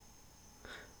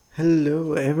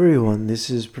Hello everyone, this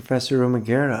is Professor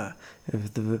Omagera.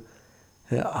 If the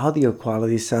audio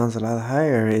quality sounds a lot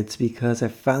higher, it's because I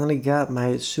finally got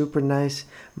my super nice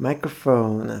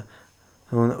microphone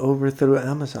on over through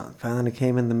Amazon. Finally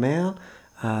came in the mail.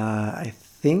 I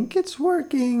think it's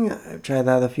working. I've tried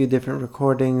out a few different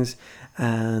recordings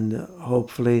and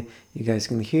hopefully you guys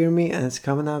can hear me, and it's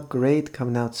coming out great,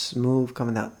 coming out smooth,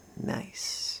 coming out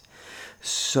nice.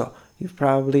 So you've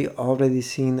probably already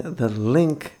seen the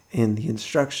link in the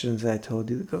instructions that I told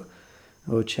you to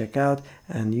go check out,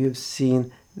 and you've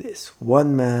seen this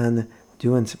one man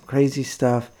doing some crazy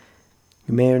stuff.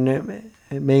 You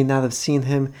may not have seen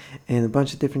him in a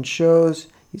bunch of different shows.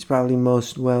 He's probably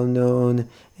most well known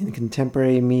in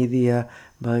contemporary media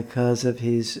because of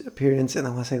his appearance in,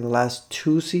 I want to say, the last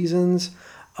 2 seasons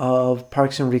of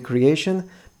Parks and Recreation.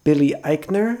 Billy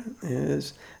Eichner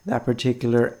is that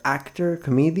particular actor,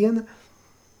 comedian.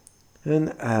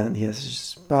 And he has a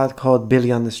spot called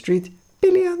Billy on the Street.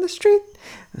 Billy on the Street.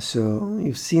 So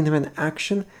you've seen him in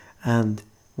action, and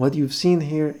what you've seen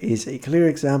here is a clear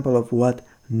example of what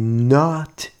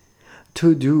not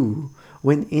to do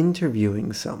when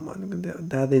interviewing someone.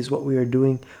 That is what we are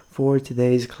doing for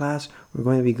today's class. We're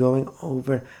going to be going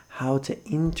over how to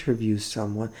interview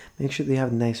someone. Make sure they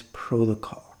have a nice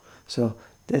protocol. So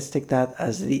let's take that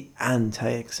as the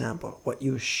anti-example, what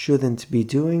you shouldn't be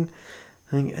doing,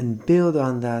 and build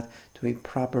on that to a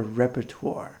proper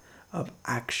repertoire of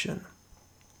action.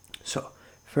 So,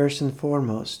 first and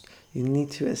foremost, you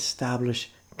need to establish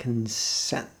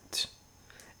consent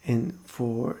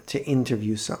to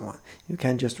interview someone. You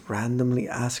can't just randomly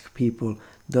ask people,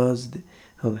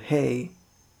 hey,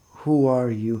 who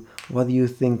are you? What do you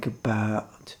think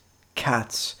about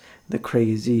Cats, the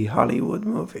crazy Hollywood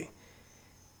movie?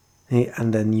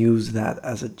 And then use that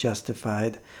as a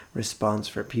justified response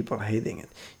for people hating it.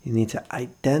 You need to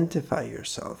identify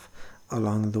yourself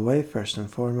along the way, first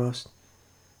and foremost.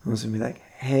 You want to be like,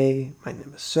 hey, my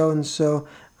name is so-and-so.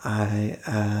 I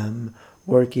am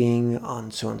working on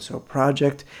so-and-so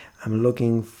project. I'm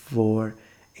looking for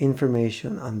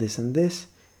information on this and this.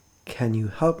 Can you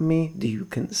help me? Do you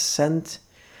consent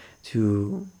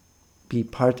to be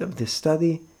part of this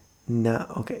study? No,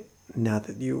 okay. Now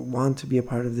that you want to be a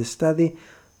part of this study,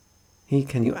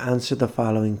 can you answer the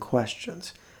following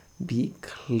questions? Be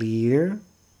clear,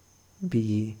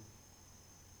 be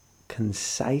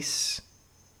concise.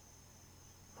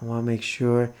 I want to make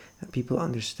sure that people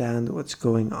understand what's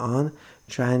going on.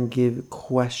 Try and give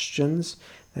questions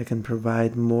that can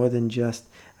provide more than just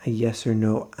a yes or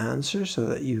no answer, so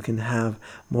that you can have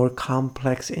more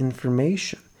complex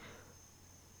information.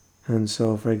 And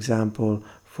so, for example,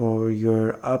 for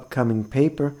your upcoming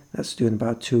paper that's due in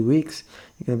about 2 weeks,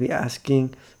 you're going to be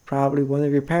asking probably one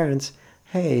of your parents,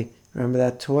 hey, remember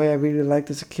that toy I really liked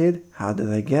as a kid? How did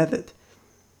I get it?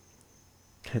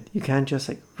 You can't just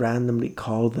randomly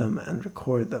call them and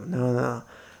record them. No.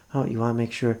 You want to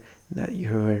make sure that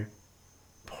you're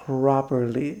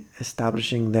properly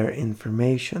establishing their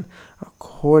information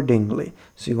accordingly.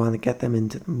 So you want to get them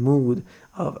into the mood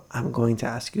of, I'm going to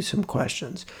ask you some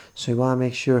questions. So you want to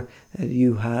make sure that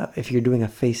you have, if you're doing a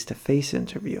face-to-face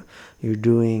interview, you're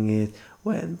doing it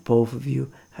when both of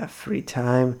you have free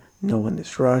time. No one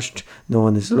is rushed. No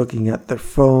one is looking at their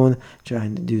phone,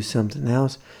 trying to do something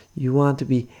else. You want to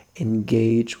be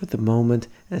engaged with the moment,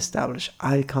 establish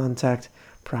eye contact,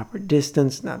 proper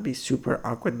distance, not be super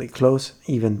awkwardly close,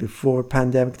 even before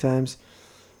pandemic times.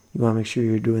 You want to make sure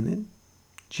you're doing it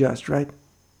just right.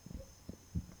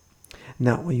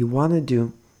 Now, what you want to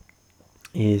do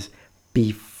is,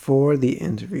 before the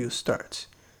interview starts,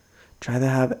 try to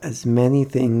have as many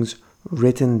things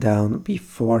written down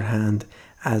beforehand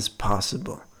as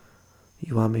possible.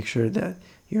 You want to make sure that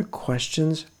your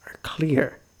questions are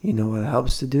clear. You know what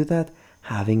helps to do that?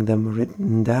 Having them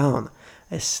written down,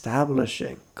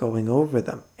 establishing, going over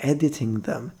them, editing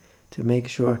them to make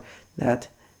sure that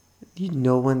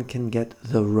no one can get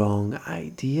the wrong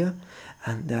idea,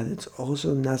 and that it's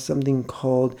also not something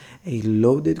called a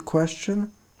loaded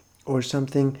question or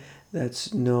something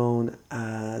that's known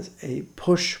as a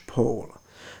push-pull.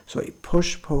 So a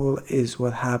push-pull is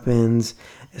what happens,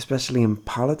 especially in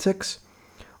politics,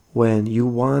 when you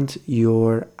want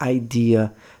your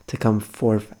idea to come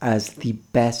forth as the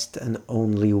best and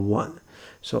only one.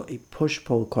 So a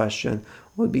push-pull question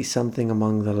would be something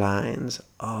along the lines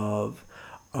of,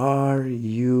 are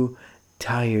you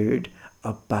tired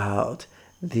about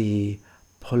the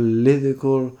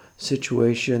political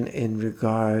situation in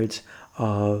regards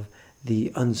of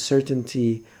the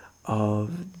uncertainty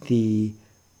of the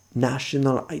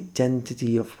national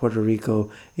identity of Puerto Rico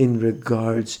in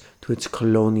regards to its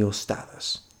colonial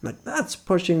status? Like, that's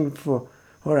pushing for,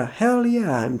 or a hell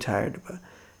yeah, I'm tired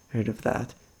of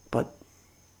that. But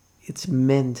it's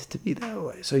meant to be that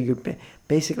way. So you're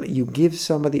basically, you give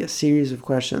somebody a series of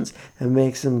questions and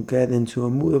makes them get into a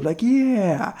mood of like,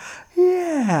 yeah,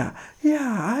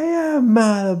 I am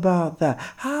mad about that.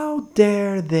 How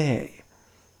dare they?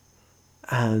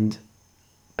 And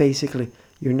basically,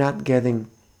 you're not getting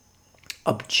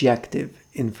objective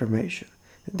information.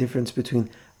 The difference between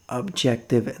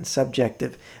objective and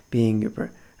subjective being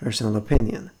your personal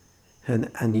opinion.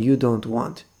 And you don't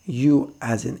want you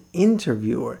as an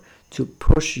interviewer to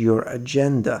push your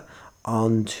agenda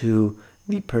onto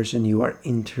the person you are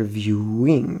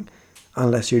interviewing,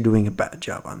 unless you're doing a bad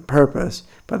job on purpose,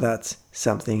 but that's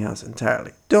something else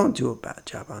entirely. Don't do a bad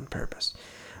job on purpose.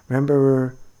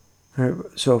 Remember,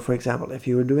 so for example, if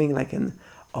you were doing like an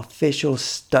official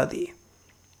study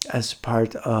as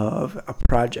part of a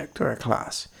project or a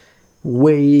class,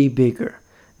 way bigger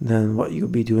than what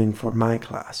you'd be doing for my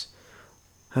class.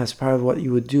 As part of what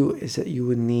you would do is that you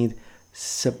would need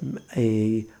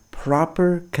a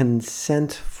proper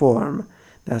consent form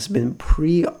that's been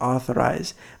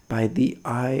pre-authorized by the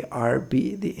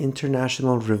IRB, the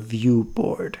International Review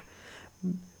Board.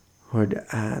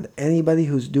 And anybody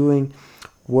who's doing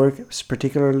work,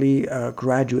 particularly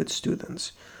graduate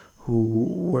students who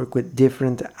work with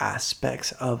different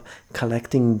aspects of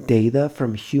collecting data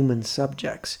from human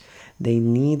subjects, they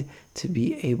need to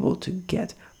be able to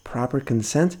get proper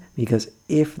consent, because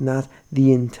if not,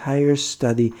 the entire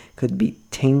study could be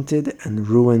tainted and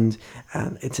ruined,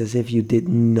 and it's as if you did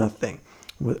nothing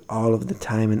with all of the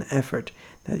time and effort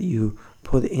that you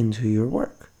put into your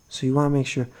work. So you want to make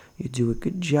sure you do a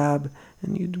good job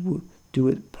and you do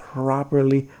it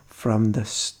properly from the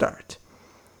start.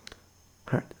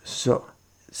 All right, so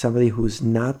somebody who's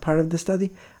not part of the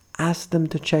study, ask them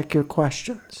to check your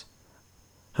questions.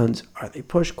 Hence, are they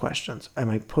push questions? Am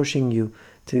I pushing you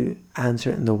to answer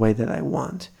in the way that I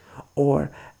want? Or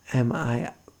am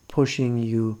I pushing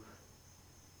you,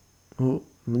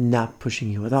 not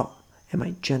pushing you at all? Am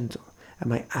I gentle?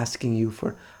 Am I asking you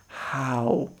for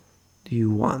how do you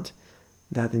want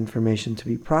that information to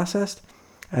be processed?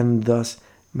 And thus,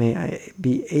 may I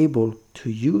be able to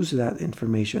use that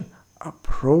information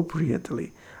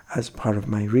appropriately as part of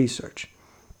my research.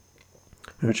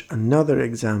 Which another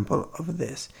example of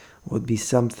this would be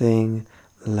something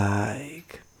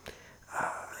like,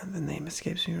 the name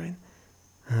escapes me right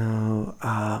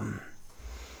now.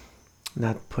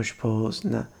 Not push polls.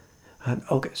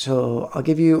 Okay, so I'll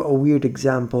give you a weird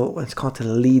example. It's called a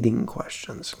leading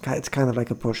questions. It's kind of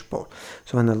like a push poll.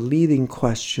 So in a leading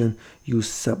question, you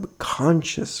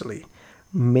subconsciously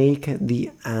make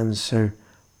the answer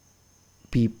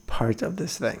be part of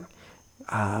this thing.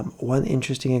 One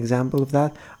interesting example of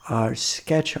that are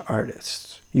sketch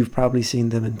artists. You've probably seen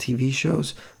them in TV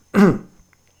shows.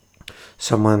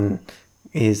 Someone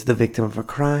is the victim of a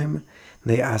crime.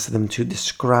 They ask them to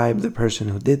describe the person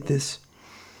who did this.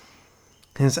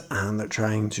 And they're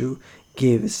trying to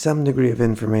give some degree of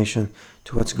information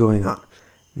to what's going on.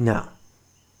 Now,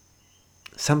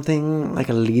 something like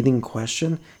a leading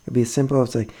question could be as simple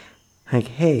as like,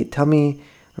 hey, tell me,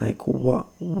 like, what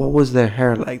was their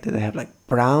hair like? Did they have like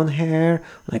brown hair,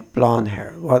 like blonde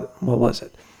hair? What was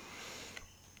it?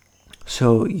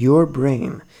 So your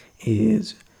brain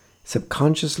is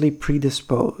subconsciously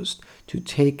predisposed to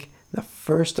take the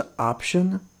first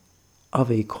option of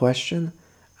a question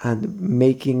and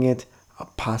making it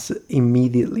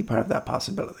immediately part of that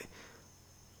possibility.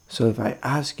 So if I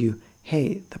ask you,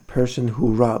 hey, the person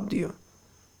who robbed you,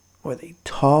 were they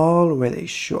tall or were they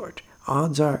short?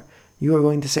 Odds are you are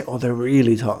going to say, oh, they're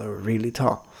really tall. They were really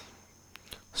tall.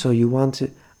 So you want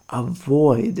to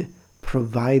avoid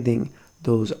providing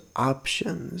those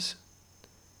options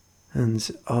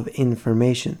and of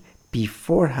information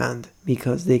beforehand,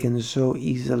 because they can so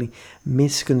easily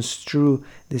misconstrue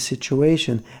the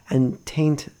situation and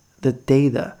taint the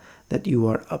data that you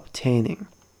are obtaining.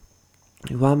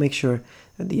 You want to make sure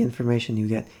that the information you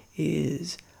get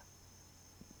is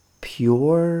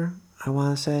pure, I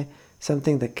want to say,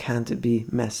 something that can't be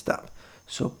messed up.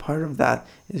 So part of that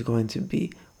is going to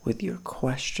be with your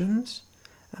questions,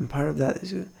 and part of that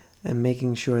is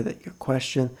making sure that your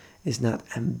question is not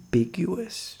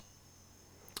ambiguous.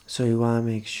 So you want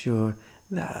to make sure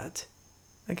that,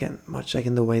 again, much like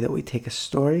in the way that we take a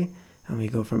story and we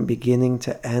go from beginning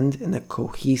to end in a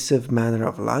cohesive manner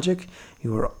of logic,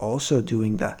 you are also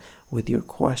doing that with your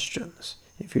questions.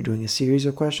 If you're doing a series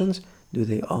of questions, do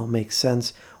they all make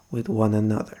sense with one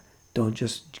another? Don't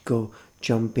just go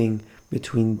jumping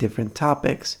between different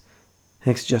topics.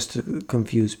 It's just to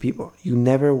confuse people. You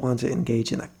never want to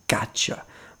engage in a gotcha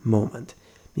moment,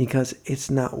 because it's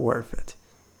not worth it.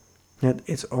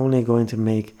 It's only going to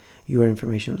make your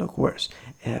information look worse.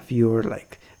 If you're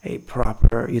like a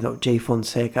proper, Jay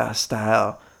Fonseca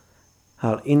style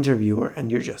interviewer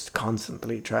and you're just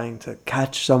constantly trying to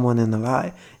catch someone in a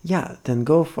lie, yeah, then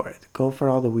go for it. Go for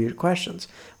all the weird questions.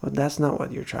 But that's not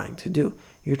what you're trying to do.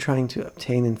 You're trying to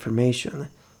obtain information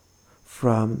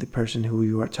from the person who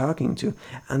you are talking to.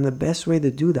 And the best way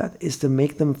to do that is to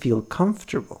make them feel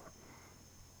comfortable.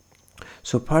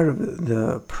 So part of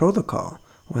the protocol,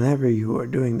 whenever you are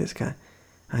doing this kind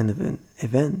of an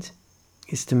event,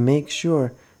 is to make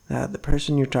sure that the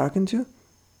person you're talking to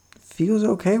feels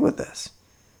okay with this.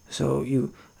 So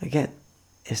you, again,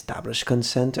 establish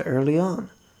consent early on.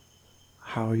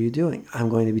 How are you doing? I'm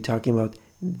going to be talking about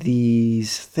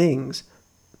these things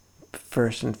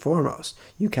first and foremost.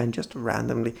 You can't just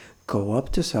randomly go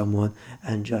up to someone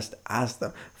and just ask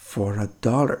them, for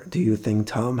 $1, do you think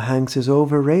Tom Hanks is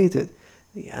overrated?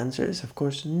 The answer is, of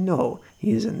course, no.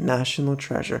 He is a national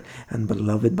treasure and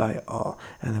beloved by all,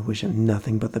 and I wish him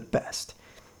nothing but the best.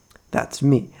 That's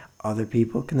me. Other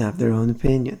people can have their own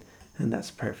opinion, and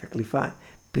that's perfectly fine.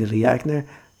 Billy Eichner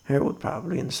would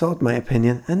probably insult my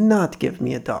opinion and not give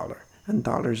me $1, and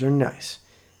dollars are nice.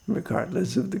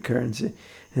 Regardless of the currency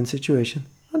and situation,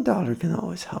 $1 can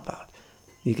always help out.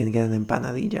 You can get an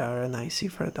empanadilla or an icy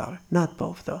for $1. Not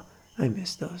both, though. I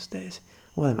miss those days.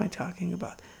 What am I talking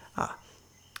about?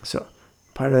 So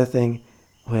part of the thing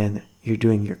when you're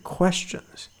doing your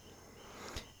questions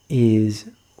is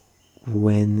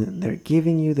when they're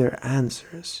giving you their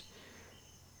answers,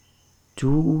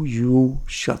 do you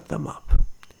shut them up?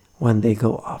 When they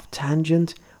go off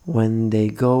tangent, when they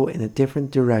go in a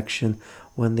different direction,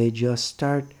 when they just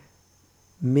start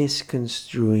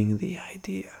misconstruing the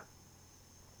idea.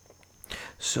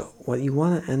 So what you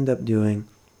want to end up doing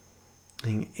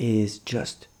is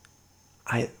just,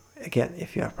 again,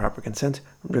 if you have proper consent,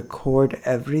 record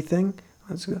everything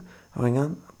that's going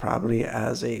on, probably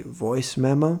as a voice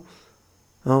memo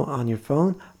on your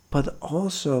phone, but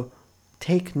also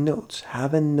take notes.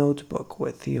 Have a notebook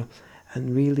with you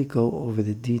and really go over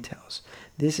the details.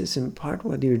 This is in part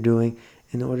what you're doing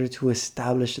in order to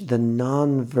establish the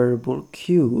non-verbal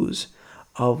cues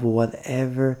of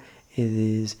whatever it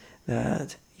is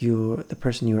that the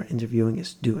person you are interviewing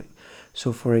is doing.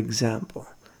 So for example,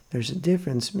 there's a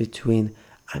difference between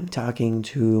I'm talking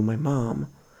to my mom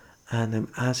and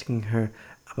I'm asking her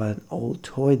about an old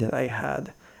toy that I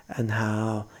had and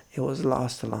how it was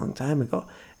lost a long time ago,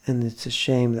 and it's a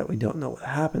shame that we don't know what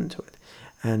happened to it.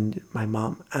 And my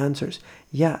mom answers,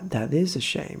 yeah, that is a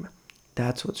shame.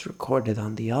 That's what's recorded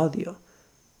on the audio.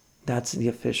 That's the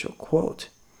official quote.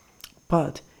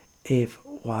 But if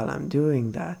while I'm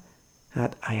doing that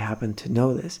I happen to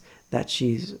notice that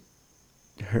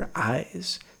her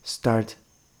eyes start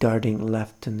darting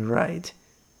left and right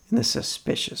in a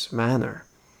suspicious manner,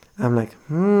 I'm like,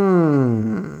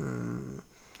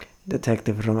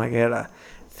 Detective Romaguera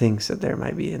thinks that there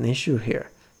might be an issue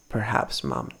here. Perhaps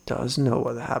mom does know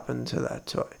what happened to that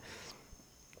toy.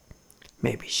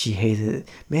 Maybe she hated it.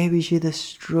 Maybe she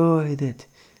destroyed it.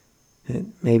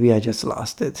 Maybe I just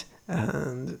lost it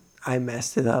and I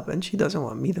messed it up and she doesn't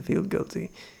want me to feel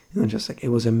guilty. Just like it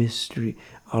was a mystery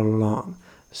all along.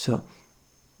 So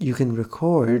you can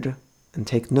record and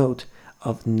take note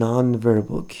of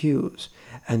non-verbal cues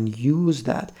and use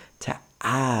that to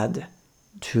add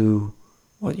to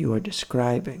what you are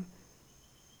describing.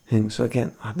 And so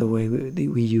again, the way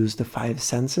we use the 5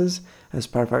 senses as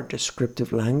part of our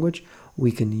descriptive language,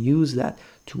 we can use that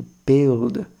to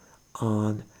build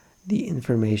on the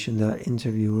information that our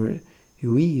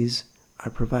interviewees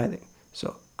are providing.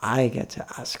 So I get to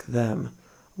ask them,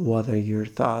 what are your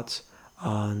thoughts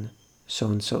on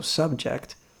so-and-so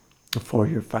subject for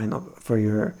your one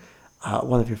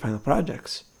of your final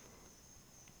projects?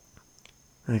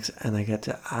 And I get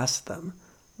to ask them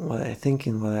what I think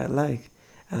and what I like,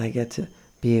 and I get to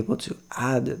be able to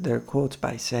add their quotes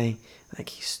by saying, like,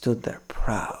 he stood there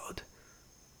proud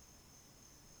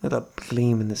with a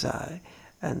gleam in his eye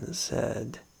and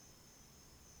said,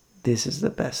 this is the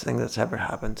best thing that's ever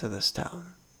happened to this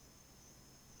town.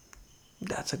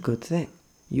 That's a good thing.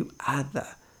 You add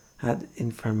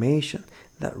information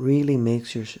that really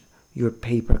makes your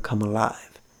paper come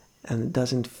alive, and it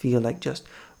doesn't feel like just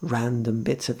random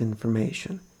bits of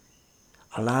information.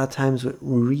 A lot of times with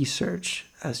research,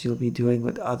 as you'll be doing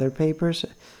with other papers,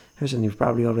 and you've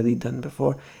probably already done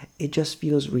before, it just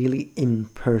feels really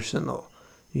impersonal.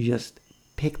 You just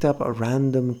picked up a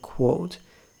random quote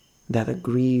that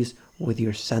agrees with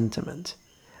your sentiment.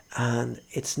 And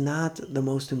it's not the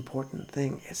most important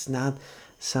thing. It's not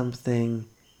something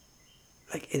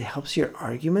like it helps your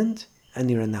argument and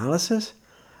your analysis,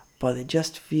 but it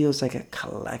just feels like a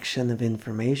collection of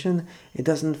information. It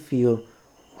doesn't feel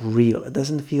real. It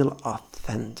doesn't feel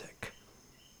authentic.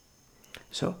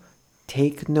 So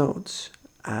take notes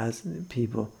as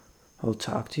people will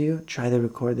talk to you. Try to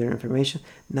record their information,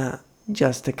 not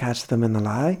just to catch them in a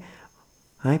lie,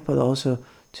 right? But also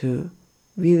to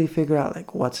really figure out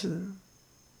like what's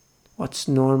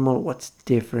normal, what's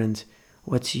different,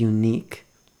 what's unique.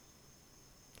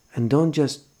 And don't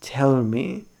just tell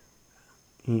me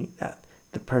that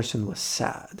the person was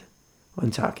sad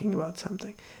when talking about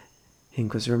something.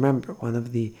 Because remember, one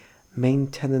of the main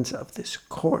tenets of this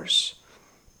course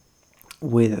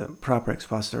with proper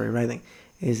expository writing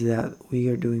is that we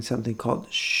are doing something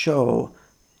called show,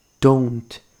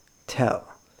 don't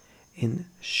tell. In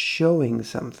showing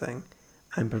something,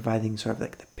 I'm providing sort of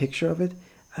like the picture of it,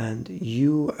 and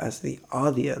you as the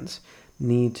audience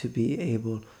need to be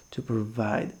able to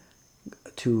provide,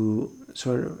 to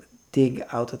sort of dig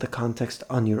out of the context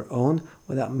on your own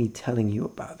without me telling you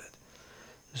about it.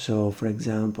 So, for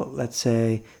example, let's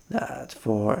say that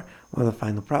for one of the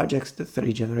final projects, the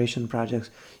 3 generation projects,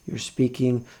 you're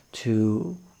speaking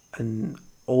to an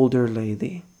older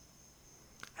lady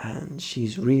and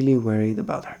she's really worried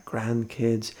about her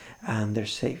grandkids and their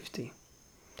safety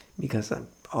because of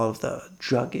all of the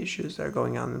drug issues that are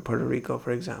going on in Puerto Rico,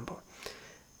 for example.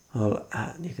 Well,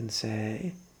 you can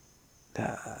say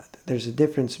that there's a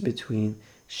difference between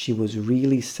she was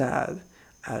really sad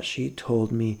as she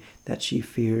told me that she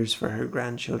fears for her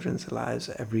grandchildren's lives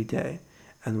every day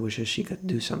and wishes she could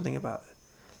do something about it,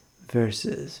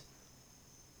 versus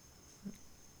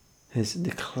his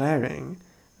declaring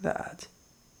that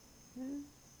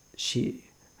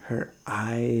her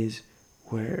eyes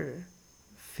were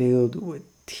filled with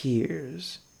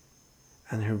tears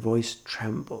and her voice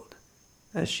trembled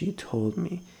as she told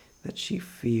me that she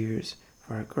fears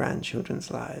for her grandchildren's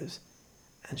lives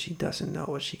and she doesn't know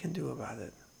what she can do about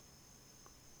it.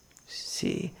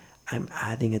 See, I'm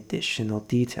adding additional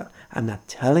detail. I'm not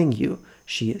telling you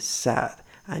she is sad.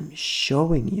 I'm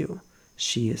showing you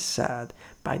she is sad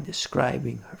by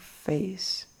describing her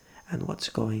face and what's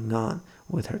going on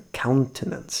with her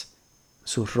countenance,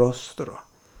 su rostro,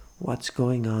 what's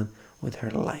going on with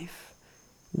her life,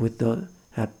 with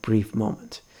that brief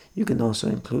moment. You can also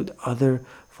include other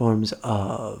forms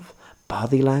of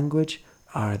body language.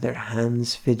 Are their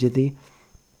hands fidgety?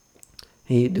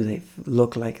 Do they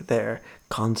look like they're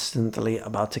constantly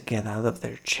about to get out of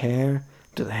their chair?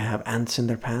 Do they have ants in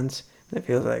their pants? They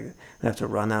feel like they have to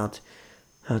run out,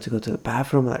 to go to the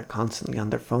bathroom, or they're constantly on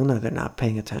their phone, or they're not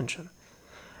paying attention.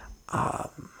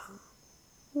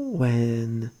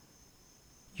 When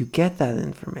you get that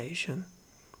information,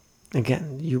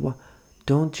 again, you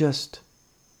don't just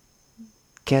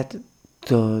get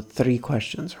the 3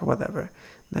 questions or whatever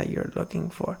that you're looking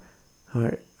for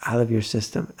or out of your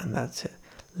system and that's it.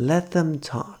 Let them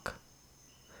talk.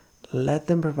 Let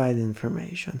them provide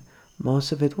information.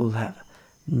 Most of it will have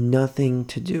nothing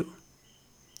to do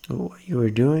with what you are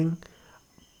doing,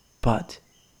 but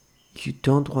you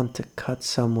don't want to cut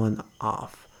someone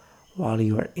off while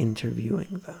you are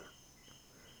interviewing them.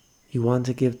 You want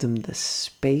to give them the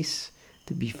space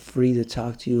to be free to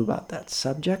talk to you about that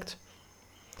subject.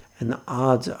 And the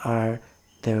odds are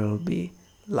there will be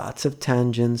lots of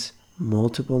tangents,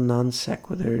 multiple non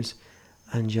sequiturs,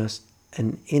 and just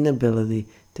an inability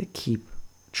to keep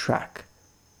track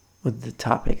with the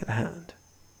topic at hand.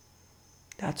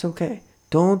 That's okay.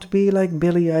 Don't be like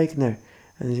Billy Eichner.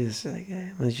 And he's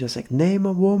just like, name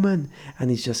a woman. And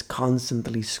he's just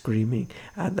constantly screaming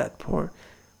at that poor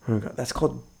girl. That's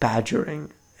called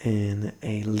badgering in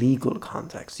a legal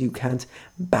context. You can't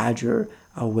badger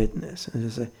a witness. And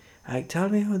just like, tell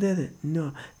me who did it.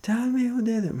 No, tell me who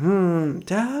did it.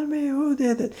 Tell me who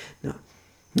did it.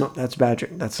 No, that's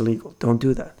badgering. That's illegal. Don't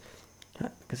do that.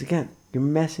 Because again, you're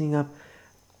messing up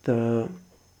the...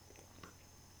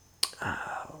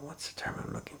 what's the term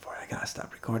I'm looking for? I gotta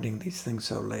stop recording these things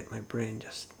so late. My brain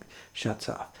just shuts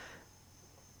off.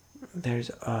 There's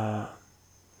a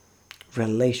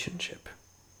relationship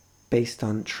based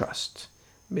on trust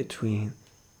between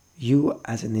you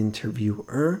as an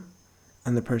interviewer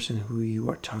and the person who you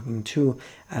are talking to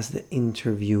as the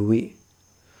interviewee.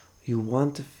 You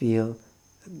want to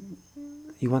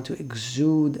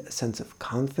exude a sense of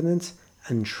confidence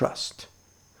and trust.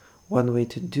 One way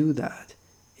to do that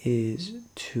is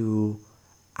to,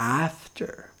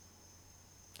 after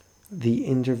the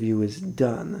interview is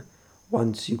done,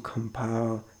 once you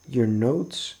compile your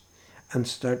notes and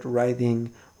start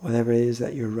writing whatever it is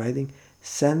that you're writing,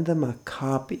 send them a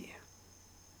copy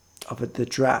of it, the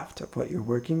draft of what you're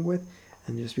working with,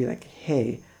 and just be like,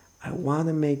 hey, I want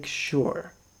to make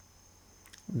sure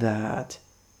that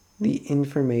the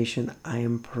information I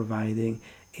am providing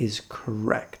is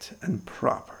correct and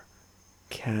proper.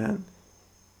 Can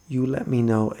you let me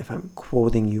know if I'm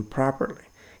quoting you properly?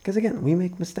 Because again, we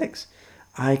make mistakes.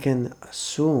 I can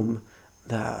assume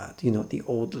that, the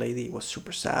old lady was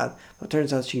super sad, but it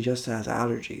turns out she just has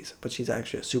allergies, but she's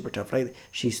actually a super tough lady.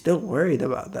 She's still worried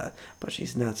about that, but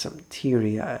she's not some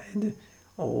teary-eyed,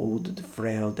 old,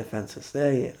 frail, defenseless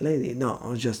lady. No, it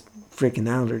was just freaking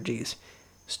allergies.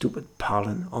 Stupid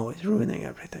pollen, always ruining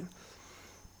everything.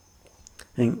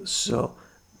 And so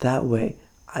that way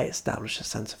I establish a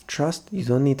sense of trust. You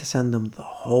don't need to send them the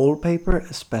whole paper,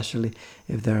 especially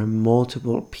if there are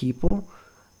multiple people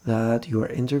that you are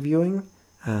interviewing.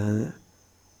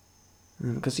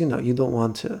 Because, you don't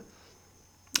want to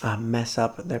mess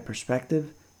up their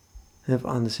perspective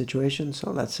on the situation.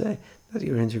 So let's say that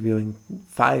you're interviewing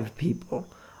 5 people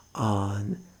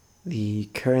on the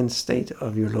current state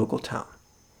of your local town.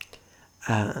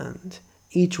 And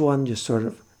each one just sort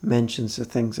of mentions the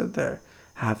things that they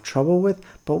have trouble with,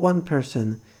 but one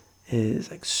person is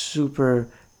like super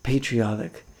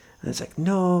patriotic and it's like,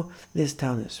 no, this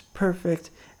town is perfect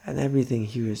and everything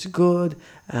here is good,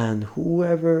 and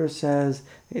whoever says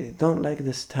they don't like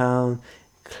this town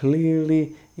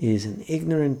clearly is an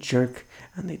ignorant jerk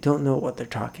and they don't know what they're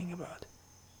talking about.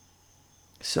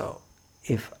 So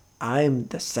if I'm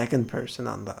the second person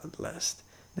on that list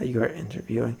that you are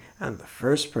interviewing and the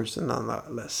first person on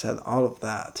that list said all of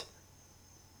that,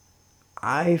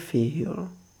 I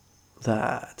feel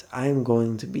that I'm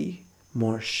going to be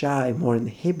more shy, more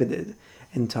inhibited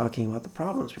in talking about the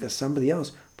problems, because somebody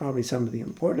else, probably somebody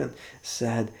important,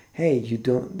 said, hey,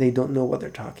 they don't know what they're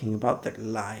talking about, they're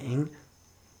lying,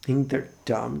 they're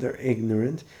dumb, they're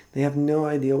ignorant, they have no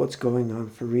idea what's going on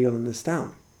for real in this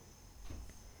town.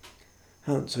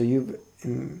 So you've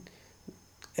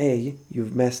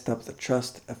messed up the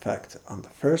trust effect on the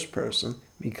first person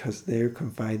because they're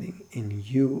confiding in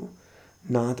you,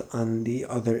 not on the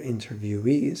other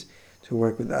interviewees to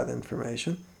work with that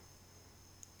information.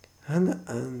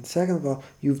 And second of all,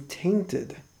 you've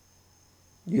tainted,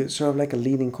 you sort of like a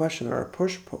leading question or a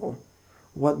push-pull,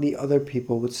 what the other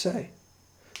people would say.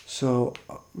 So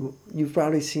you've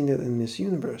probably seen it in Miss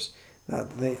Universe,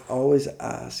 that they always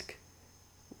ask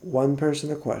one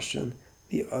person a question,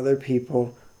 the other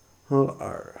people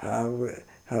have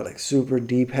like super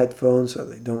deep headphones so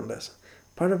they don't listen.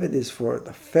 Part of it is for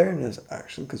the fairness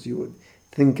action, because you would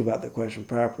think about the question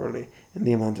properly in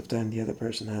the amount of time the other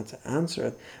person had to answer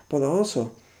it, but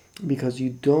also because you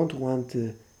don't want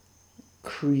to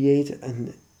create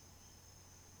an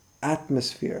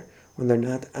atmosphere when they're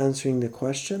not answering the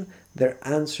question, they're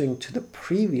answering to the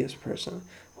previous person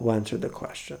who answered the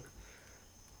question.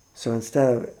 So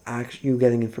instead of you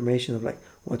getting information of like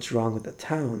what's wrong with the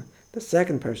town, the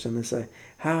second person is like,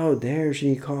 how dare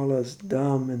she call us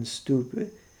dumb and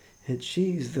stupid? And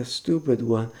she's the stupid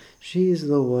one. She's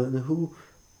the one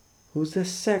who's the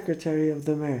secretary of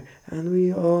the mayor. And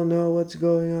we all know what's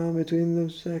going on between the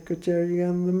secretary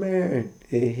and the mayor.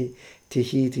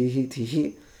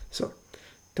 Tee. So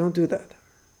don't do that.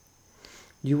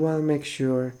 You want to make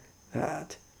sure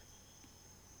that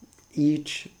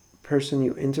each person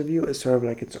you interview is sort of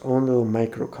like its own little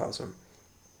microcosm.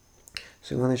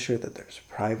 So you want to ensure that there's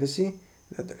privacy,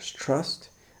 that there's trust,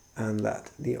 and that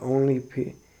the only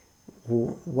people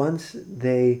who, once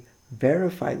they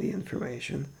verify the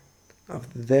information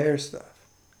of their stuff,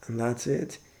 and that's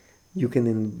it, you can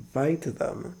invite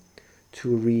them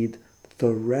to read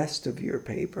the rest of your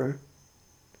paper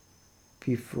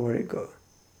before it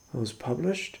goes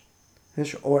published,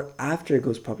 or after it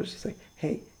goes published. It's like,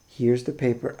 hey, here's the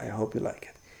paper, I hope you like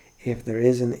it. If there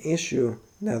is an issue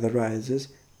that arises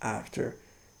after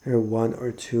one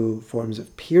or two forms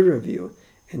of peer review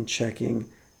and checking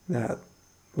that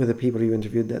with the people you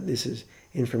interviewed that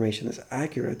information is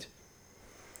accurate,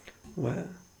 well,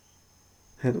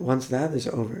 and once that is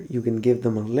over, you can give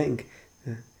them a link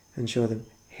and show them,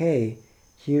 hey,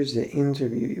 here's the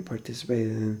interview you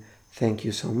participated in, thank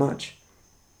you so much.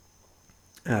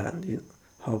 And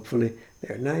hopefully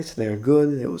they're nice, they're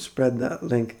good, they will spread that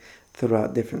link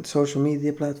throughout different social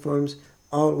media platforms,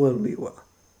 all will be well.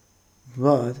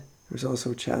 But there's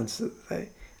also a chance that they,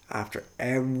 after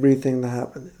everything that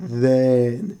happened,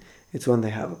 then it's when they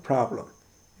have a problem.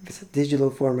 If it's a digital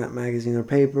format magazine or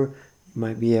paper, you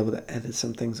might be able to edit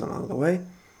some things along the way.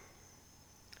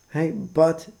 Hey,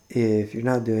 but if you're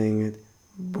not doing it,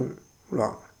 boom,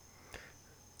 wrong.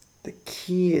 The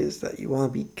key is that you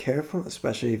want to be careful,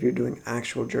 especially if you're doing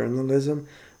actual journalism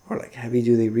or like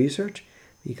heavy-duty research,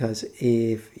 because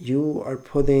if you are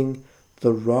putting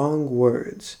the wrong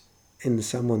words in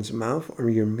someone's mouth or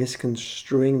you're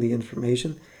misconstruing the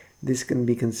information, this can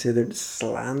be considered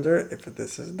slander if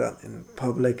this is done in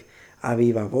public a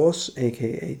viva voz,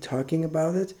 aka talking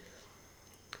about it,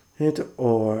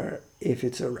 or if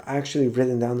it's actually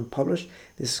written down and published,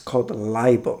 this is called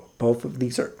libel. Both of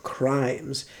these are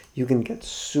crimes. You can get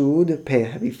sued, pay a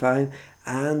heavy fine,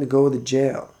 and go to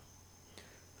jail.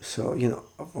 So,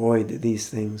 avoid these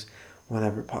things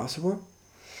whenever possible.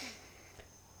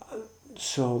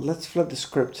 So let's flip the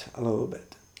script a little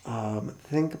bit.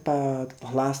 Think about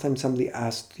the last time somebody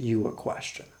asked you a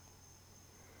question.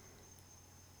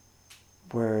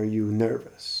 Were you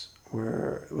nervous?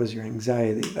 Where was your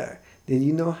anxiety there? Did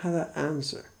you know how to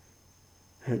answer?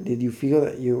 Or did you feel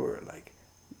that you were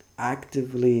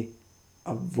actively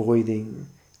avoiding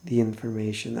the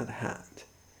information at hand?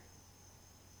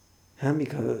 And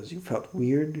because you felt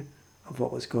weird of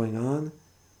what was going on,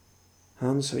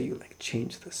 and so you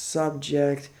change the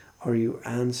subject or you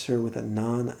answer with a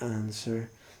non-answer.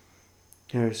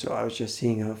 So I was just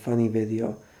seeing a funny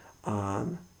video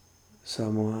on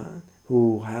someone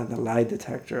who had a lie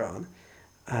detector on,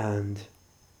 and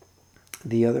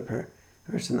the other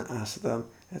person asked them,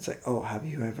 it's oh, have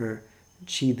you ever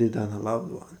cheated on a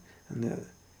loved one?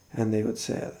 And they would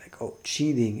say oh,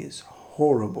 cheating is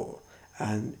horrible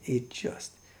and it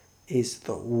just is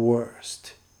the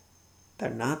worst. They're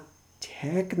not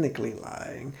technically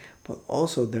lying, but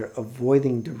also they're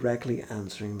avoiding directly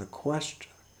answering the question.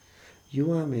 You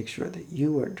want to make sure that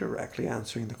you are directly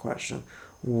answering the question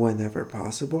whenever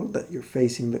possible, that you're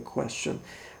facing the question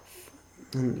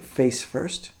face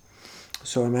first.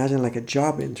 So imagine a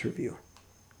job interview.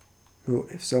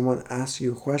 If someone asks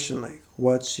you a question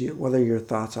what are your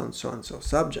thoughts on so-and-so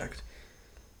subject,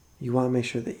 you want to make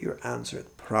sure that you answer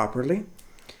it properly.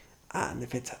 And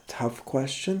if it's a tough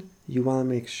question, you want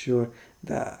to make sure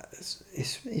that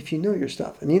if you know your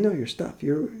stuff, and you know your stuff,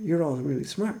 you're all really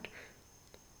smart.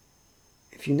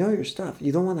 If you know your stuff,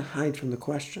 you don't want to hide from the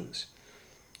questions.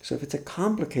 So if it's a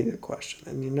complicated question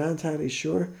and you're not entirely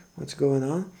sure what's going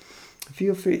on,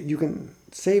 feel free, you can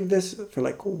save this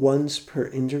for once per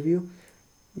interview.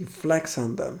 You flex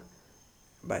on them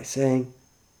by saying,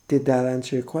 did that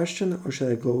answer your question, or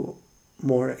should I go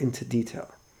more into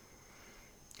detail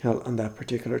on that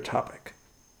particular topic?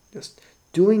 Just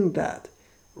doing that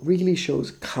really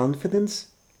shows confidence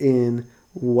in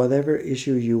whatever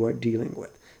issue you are dealing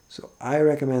with. So I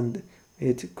recommend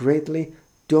it greatly.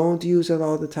 Don't use it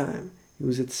all the time.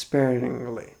 Use it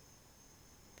sparingly.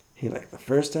 The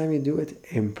first time you do it,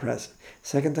 impressive.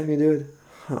 Second time you do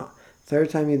it, Third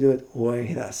time you do it,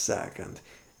 wait a second.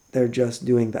 They're just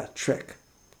doing that trick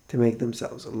to make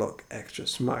themselves look extra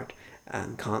smart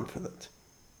and confident.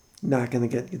 Not going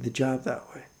to get you the job that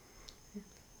way.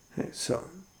 Okay, so,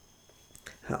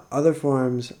 other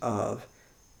forms of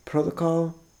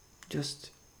protocol,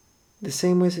 just the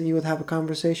same ways that you would have a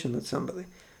conversation with somebody.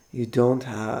 You're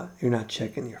not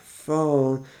checking your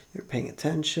phone, you're paying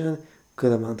attention,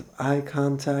 good amount of eye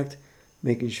contact,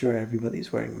 making sure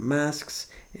everybody's wearing masks.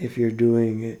 If you're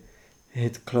doing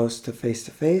it close to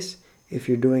face, if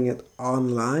you're doing it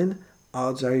online,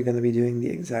 odds are you're going to be doing the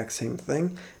exact same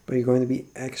thing, but you're going to be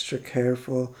extra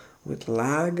careful with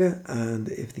lag and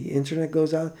if the internet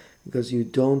goes out, because you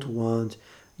don't want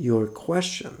your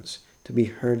questions to be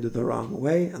heard the wrong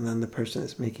way and then the person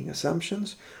is making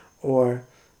assumptions, or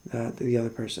that the other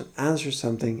person answers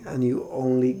something and you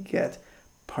only get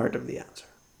part of the answer.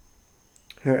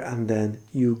 And then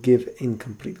you give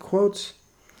incomplete quotes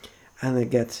and it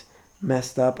gets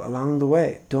messed up along the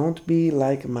way. Don't be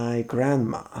like my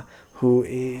grandma, who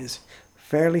is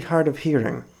fairly hard of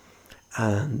hearing,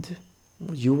 and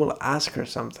you will ask her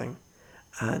something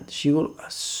and she will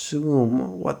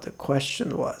assume what the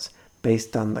question was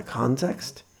based on the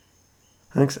context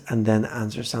and then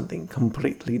answer something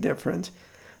completely different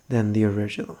than the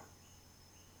original.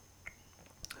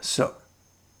 So,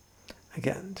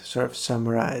 again, to sort of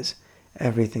summarize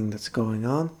everything that's going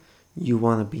on, you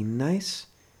want to be nice,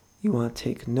 you want to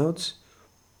take notes,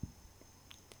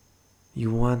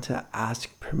 you want to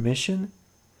ask permission,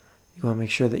 you want to make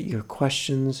sure that your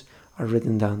questions are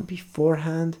written down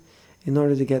beforehand in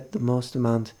order to get the most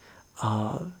amount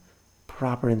of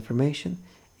proper information.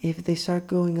 If they start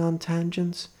going on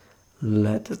tangents,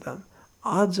 let them.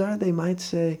 Odds are they might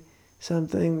say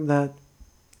something that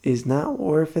is not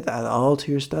worth it at all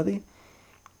to your study,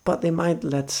 but they might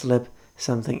let slip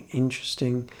something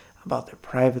interesting about their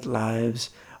private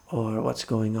lives or what's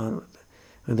going on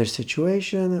with their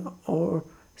situation or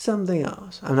something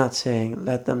else. I'm not saying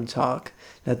let them talk,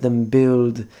 let them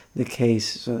build the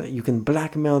case so that you can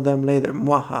blackmail them later.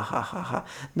 Mwahahaha.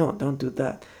 No, don't do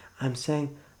that. I'm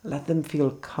saying let them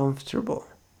feel comfortable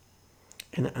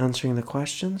in answering the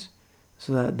questions,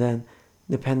 so that then,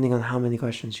 depending on how many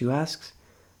questions you ask,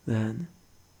 then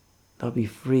they'll be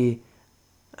free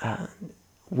and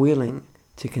willing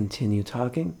to continue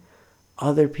talking.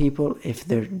 Other people, if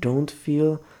they don't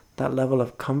feel that level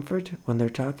of comfort when they're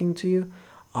talking to you,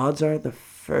 odds are the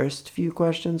first few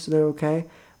questions they're okay,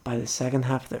 by the second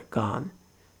half they're gone.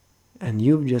 And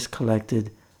you've just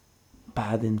collected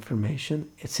bad information.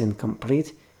 It's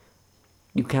incomplete.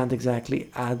 You can't exactly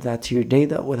add that to your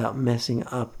data without messing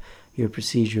up your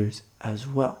procedures as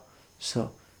well.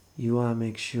 So you want to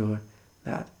make sure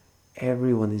that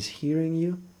everyone is hearing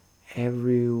you,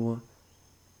 everyone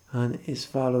is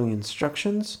following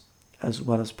instructions as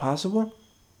well as possible.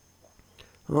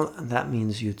 Well, and that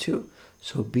means you too.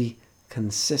 So be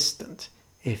consistent.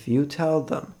 If you tell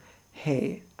them,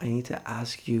 hey, I need to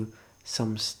ask you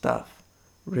some stuff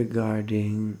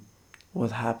regarding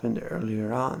what happened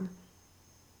earlier on,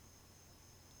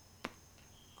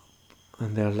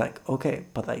 and they're like, okay,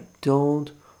 but I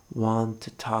don't want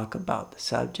to talk about the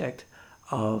subject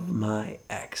of my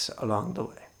ex along the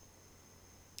way.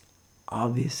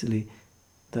 Obviously,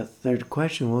 the third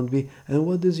question won't be, and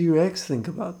what does your ex think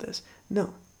about this?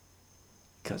 No,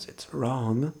 because it's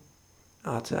wrong.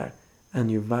 And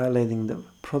you're violating the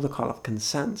protocol of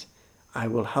consent. I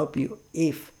will help you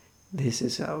if this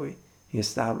is how we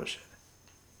establish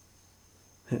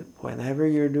it. Whenever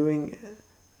you're doing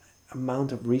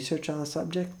amount of research on a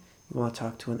subject, you want to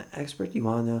talk to an expert, you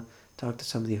want to talk to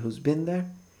somebody who's been there.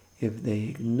 If they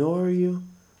ignore you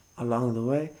along the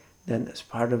way, then as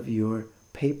part of your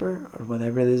paper or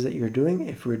whatever it is that you're doing,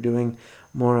 if we're doing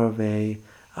more of a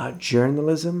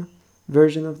journalism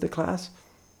version of the class,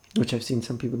 which I've seen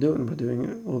some people do, and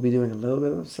we'll be doing a little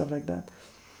bit of stuff like that.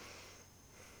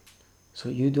 So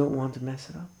you don't want to mess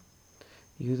it up.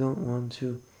 You don't want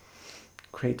to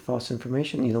create false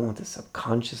information. You don't want to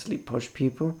subconsciously push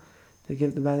people to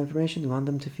give the bad information. You want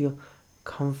them to feel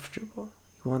comfortable.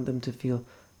 You want them to feel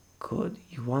good.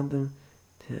 You want them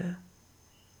to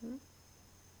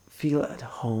feel at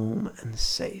home and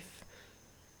safe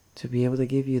to be able to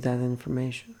give you that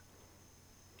information.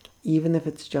 Even if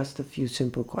it's just a few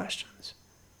simple questions.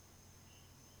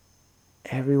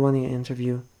 Everyone you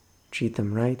interview, treat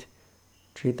them right,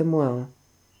 treat them well,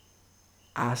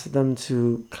 ask them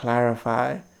to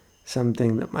clarify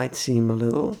something that might seem a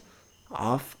little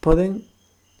off-putting.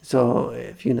 So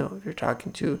if you're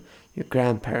talking to your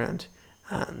grandparent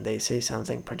and they say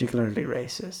something particularly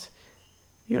racist,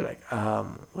 you're like,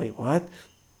 wait, what?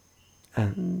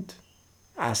 And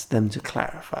ask them to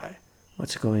clarify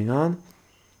what's going on.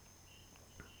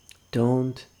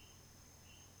 Don't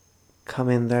come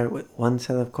in there with one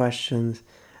set of questions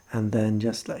and then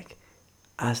just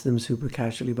ask them super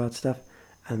casually about stuff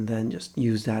and then just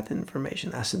use that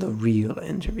information as the real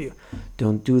interview.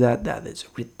 Don't do that. That is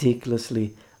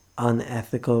ridiculously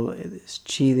unethical. It is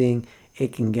cheating.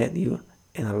 It can get you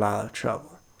in a lot of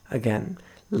trouble. Again,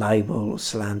 libel,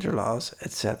 slander laws,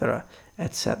 etc.,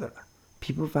 etc.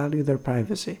 People value their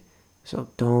privacy, so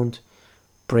don't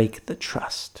break the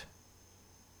trust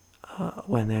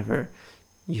whenever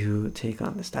you take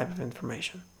on this type of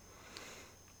information.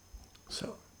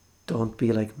 So don't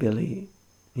be like Billy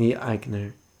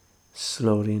Eichner.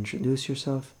 Slowly introduce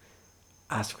yourself,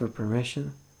 ask for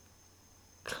permission,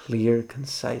 clear,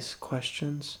 concise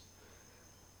questions,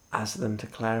 ask them to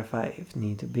clarify if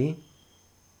need to be.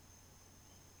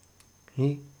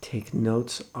 Okay? Take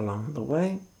notes along the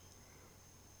way.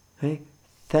 Okay?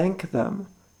 Thank them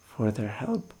for their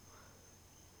help.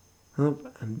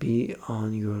 And be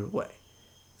on your way.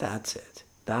 That's it.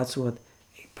 That's what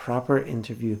a proper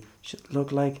interview should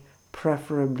look like.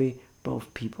 Preferably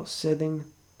both people sitting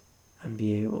and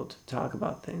be able to talk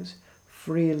about things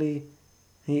freely.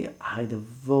 I'd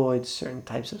avoid certain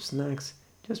types of snacks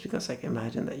just because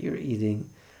imagine that you're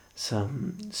eating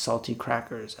some salty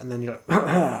crackers and then you're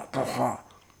like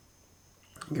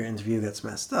your interview gets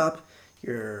messed up,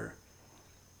 it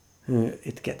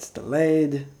gets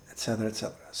delayed, etc.,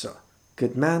 etc. So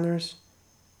good manners,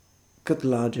 good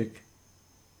logic,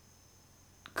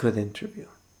 good interview.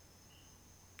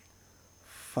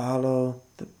 Follow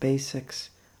the basics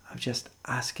of just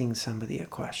asking somebody a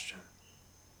question.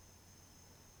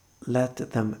 Let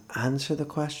them answer the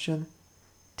question.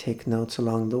 Take notes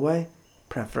along the way.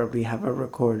 Preferably have a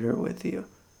recorder with you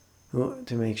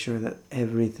to make sure that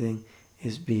everything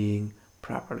is being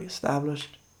properly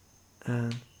established.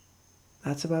 And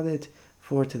that's about it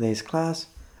for today's class.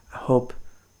 I hope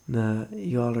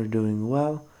you all are doing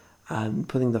well. I'm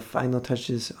putting the final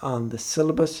touches on the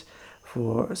syllabus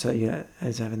so you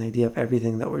guys have an idea of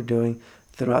everything that we're doing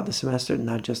throughout the semester,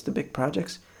 not just the big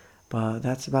projects. But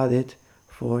that's about it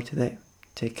for today.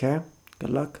 Take care, good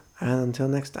luck, and until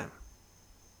next time.